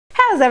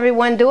How's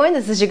everyone doing?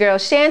 This is your girl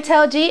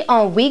Shantel G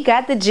on We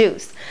Got the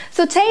Juice.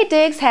 So Taye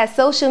Diggs has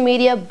social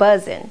media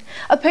buzzing.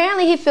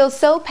 Apparently he feels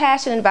so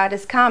passionate about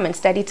his comments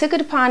that he took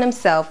it upon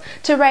himself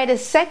to write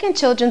his second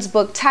children's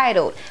book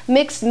titled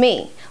Mixed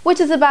Me,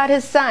 which is about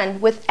his son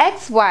with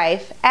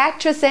ex-wife,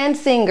 actress and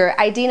singer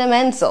Idina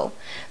Menzel.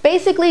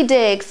 Basically,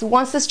 Diggs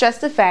wants to stress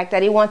the fact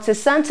that he wants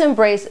his son to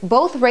embrace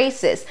both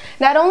races,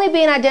 not only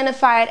being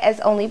identified as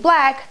only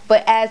black,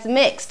 but as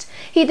mixed.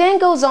 He then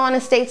goes on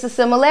and states the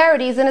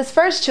similarities in his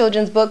first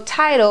children's book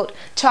titled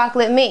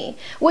Chocolate Me,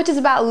 which is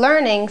about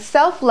learning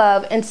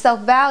self-love and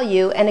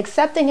self-value and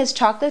accepting his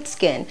chocolate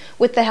skin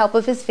with the help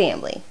of his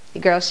family.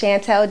 Your girl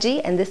Shantel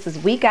G, and this is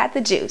We Got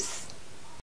the Juice.